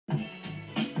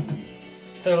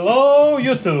Hello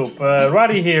YouTube,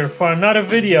 Roddy here for another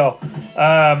video.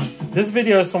 This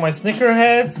video is for my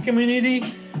sneakerheads community,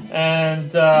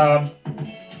 and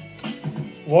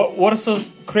what's so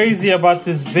crazy about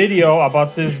this video,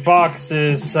 about this box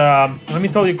is, let me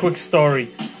tell you a quick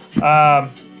story. I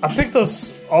picked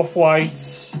those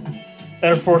Off-Whites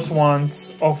Air Force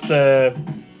Ones off the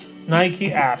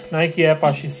Nike app. Nike app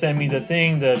actually sent me the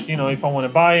thing that, you know, if I want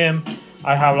to buy them,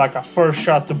 I have like a first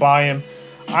shot to buy them.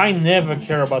 I never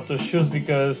care about those shoes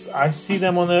because I see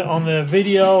them on the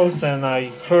videos, and I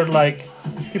heard like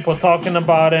people talking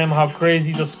about them, how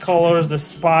crazy those colors, the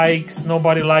spikes,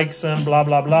 nobody likes them, blah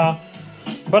blah blah.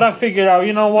 But I figured out,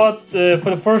 you know what, for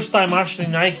the first time actually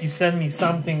Nike sent me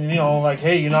something, you know, like,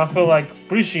 hey, you know, I feel like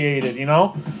appreciated, you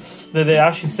know, that they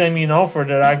actually sent me an offer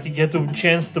that I could get the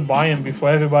chance to buy them before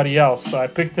everybody else. So I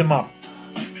picked them up,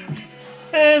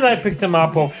 and I picked them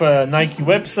up off Nike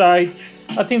website.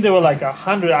 I think they were like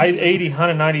 $180,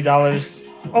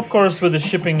 $190. Of course, with the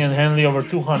shipping and handling, over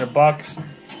 200 bucks.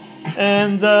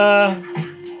 And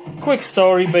quick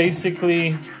story,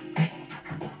 basically,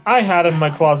 I had them in my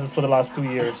closet for the last 2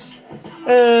 years,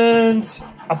 and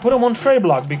I put them on trade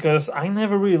block because I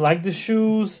never really liked the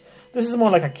shoes. This is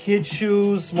more like a kid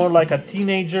shoes, more like a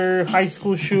teenager, high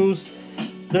school shoes.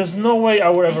 There's no way I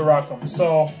would ever rock them.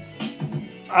 So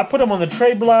I put them on the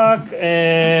trade block,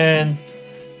 and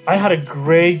I had a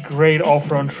great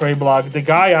offer on trade block. The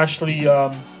guy actually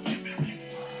want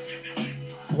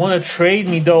to trade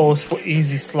me those for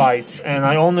Easy Slides, and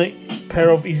I own a pair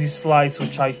of Easy Slides,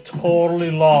 which I totally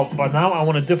love, but now I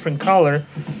want a different color.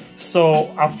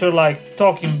 So after like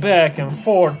talking back and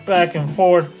forth,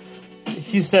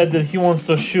 he said that he wants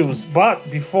those shoes, but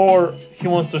before he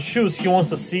wants those shoes, he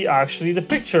wants to see actually the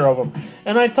picture of them.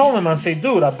 And I told him, I say,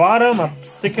 dude, I bought them, I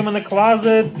stick them in the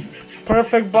closet,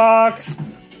 perfect box,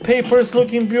 papers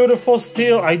looking beautiful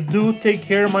still. I do take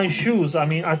care of my shoes. I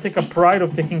mean, I take a pride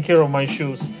of taking care of my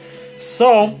shoes.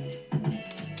 So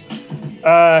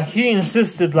he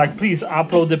insisted, like, please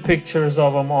upload the pictures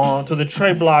of them onto the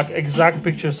trade block, exact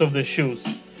pictures of the shoes.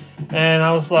 And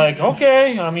I was like,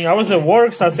 okay. I mean, I was at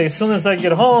work, so I say, as soon as I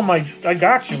get home, I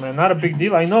got you, man. Not a big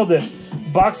deal. I know the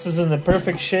box is in the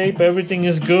perfect shape. Everything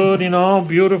is good, you know,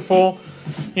 beautiful,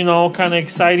 you know, kind of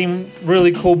exciting,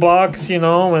 really cool box, you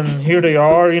know. And here they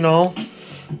are, you know,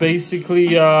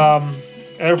 basically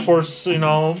Air Force, you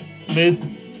know, mid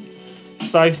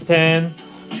size 10.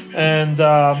 And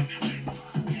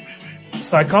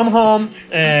so I come home,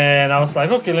 and I was like,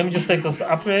 okay, let me just take those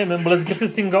up, man, but let's get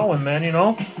this thing going, man, you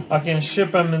know. I can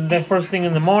ship them in the first thing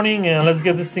in the morning, and let's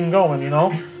get this thing going, you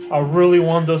know. I really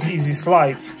want those Easy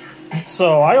Slides.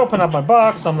 So I open up my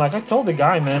box. I'm like, I told the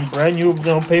guy, man, brand new, you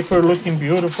know, paper, looking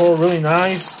beautiful, really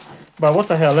nice. But what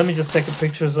the hell? Let me just take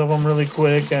pictures of them really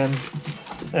quick, and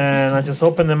I just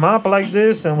opened them up like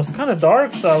this, and it was kind of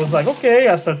dark. So I was like, okay.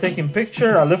 I start taking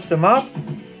picture. I lift them up,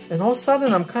 and all of a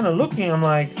sudden I'm kind of looking. I'm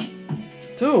like,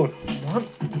 dude,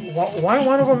 why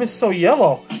one of them is so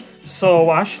yellow?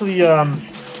 So actually,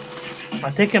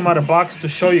 I take him out of the box to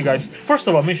show you guys. First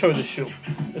of all, let me show you the shoe.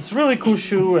 It's a really cool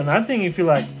shoe, and I think if you're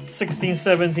like 16,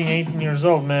 17, 18 years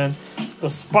old, man, the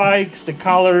spikes, the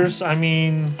colors, I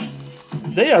mean,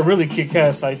 they are really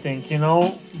kick-ass, I think, you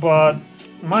know. But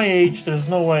my age, there's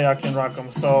no way I can rock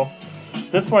them. So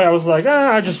that's why I was like,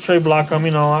 I just trade block them,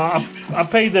 you know. I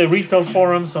paid the retail for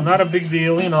them, so not a big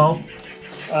deal, you know.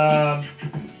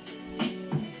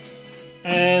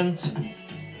 And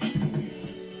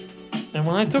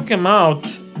when I took him out,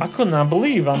 I could not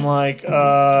believe. I'm like,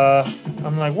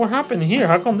 what happened here?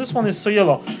 How come this one is so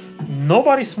yellow?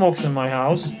 Nobody smokes in my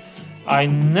house. I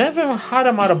never had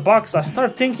them out of box. I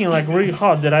start thinking like really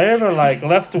hard. Did I ever like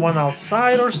left one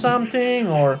outside or something,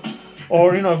 or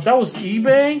you know, if that was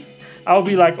eBay, I would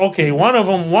be like, okay, one of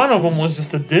them was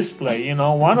just a display, you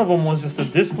know, one of them was just a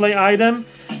display item,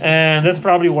 and that's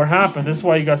probably what happened. That's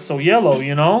why it got so yellow,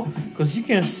 you know, because you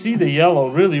can see the yellow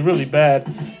really bad.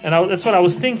 And that's what I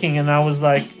was thinking, and I was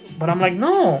like, but I'm like,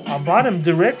 no, I bought them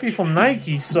directly from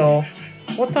Nike, so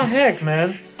what the heck,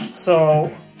 man?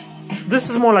 So this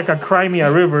is more like a Cry Me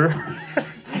a River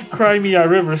Cry Me a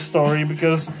River story,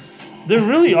 because they're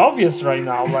really obvious right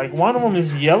now. Like, one of them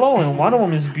is yellow and one of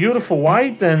them is beautiful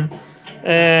white,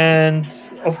 and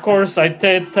of course I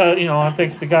text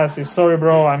the guy, I say, sorry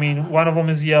bro, I mean, one of them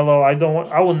is yellow. I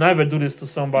will never do this to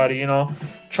somebody, you know,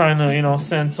 trying to, you know,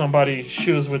 send somebody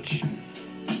shoes, which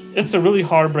it's a really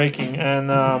heartbreaking. And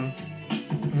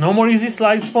no more Easy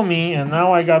Slides for me. And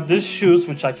now I got these shoes,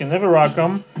 which I can never rock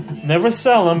them, never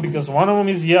sell them, because one of them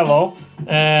is yellow.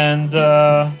 And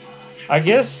I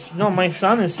guess, you know, my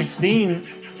son is 16.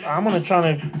 I'm gonna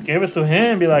try to give it to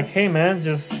him, be like, hey man,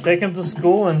 just take him to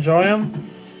school, enjoy him.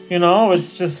 You know,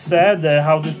 it's just sad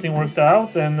how this thing worked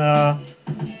out, and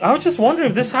I was just wondering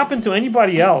if this happened to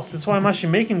anybody else. That's why I'm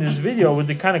actually making this video with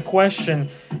the kind of question,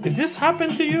 if this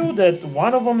happened to you, that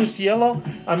one of them is yellow,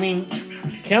 I mean,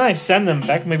 can I send them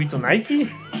back maybe to Nike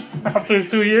after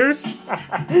 2 years?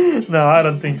 No, I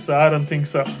don't think so. I don't think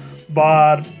so.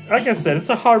 But like I said, it's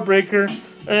a heartbreaker.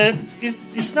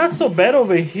 It's not so bad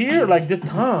over here. Like the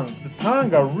tongue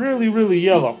got really, really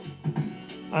yellow.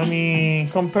 I mean,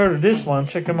 compared to this one,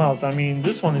 check them out. I mean,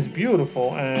 this one is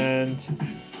beautiful, and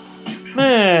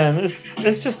man,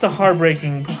 it's just a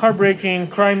heartbreaking,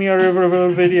 cry me a river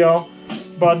video.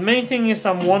 But main thing is,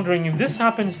 I'm wondering if this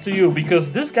happens to you,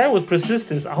 because this guy with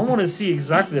persistence, I want to see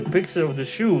exactly the picture of the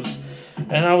shoes,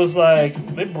 and I was like,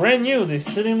 they're brand new, they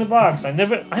sit in the box. I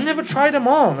never tried them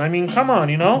on. I mean, come on,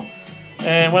 you know.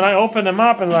 And when I opened them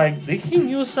up, and like, did he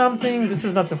knew something? This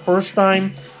is not the first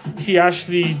time he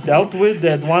actually dealt with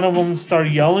that. One of them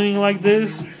started yelling like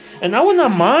this. And I would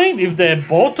not mind if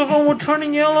both of them were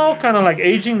turning yellow, kind of like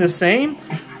aging the same.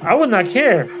 I would not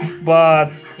care.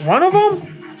 But one of them?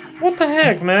 What the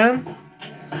heck, man?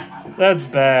 That's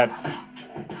bad.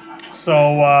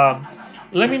 So,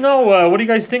 let me know what do you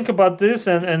guys think about this,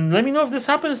 and let me know if this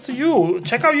happens to you.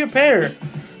 Check out your pair.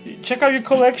 Check out your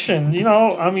collection. You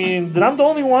know, I mean, did I'm the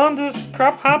only one this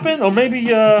crap happened? Or maybe,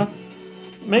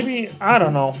 maybe, I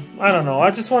don't know.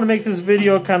 I just want to make this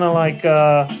video kind of like,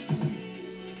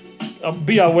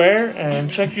 be aware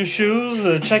and check your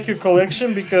shoes, check your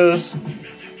collection, because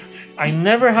I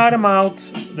never had them out.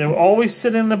 They will always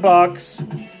sit in the box,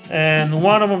 and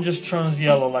one of them just turns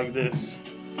yellow like this.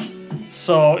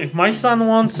 So if my son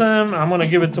wants them, I'm gonna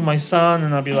give it to my son,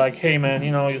 and I'll be like, hey man,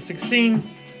 you know, you're 16,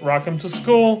 rock them to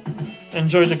school,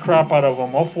 enjoy the crap out of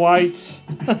them. Off-whites,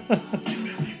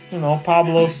 you know,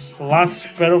 Pablo's last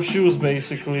pair of shoes,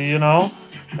 basically, you know.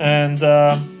 And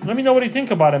let me know what you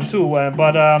think about them too.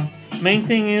 But main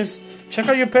thing is, check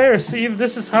out your pair, see if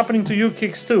this is happening to you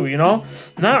kicks too, you know.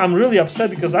 Now I'm really upset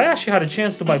because I actually had a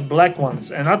chance to buy black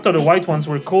ones, and I thought the white ones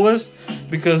were coolest,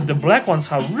 because the black ones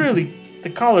have really, the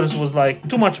colors was like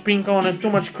too much pink on it, too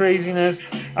much craziness.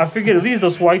 I figured at least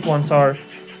those white ones are,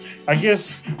 I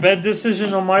guess, bad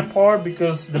decision on my part,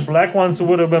 because the black ones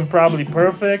would have been probably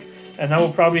perfect, and I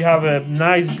would probably have a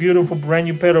nice, beautiful, brand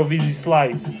new pair of easy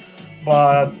slides.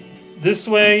 But this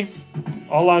way,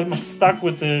 all I'm stuck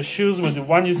with the shoes with the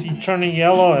one you see turning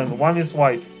yellow and one is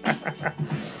white.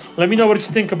 Let me know what you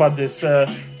think about this.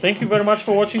 Thank you very much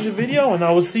for watching the video, and I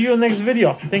will see you in the next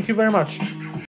video. Thank you very much.